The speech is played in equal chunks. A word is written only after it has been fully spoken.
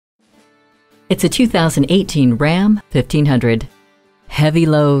It's a 2018 Ram 1500. Heavy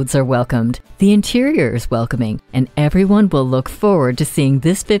loads are welcomed, the interior is welcoming, and everyone will look forward to seeing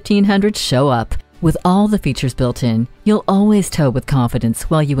this 1500 show up. With all the features built in, you'll always tow with confidence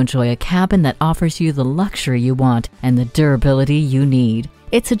while you enjoy a cabin that offers you the luxury you want and the durability you need.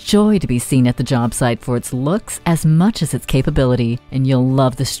 It's a joy to be seen at the job site for its looks as much as its capability, and you'll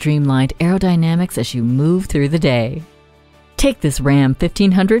love the streamlined aerodynamics as you move through the day. Take this Ram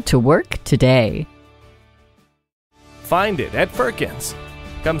 1500 to work today. Find it at Firkins.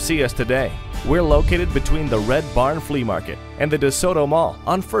 Come see us today. We're located between the Red Barn Flea Market and the DeSoto Mall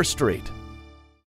on 1st Street.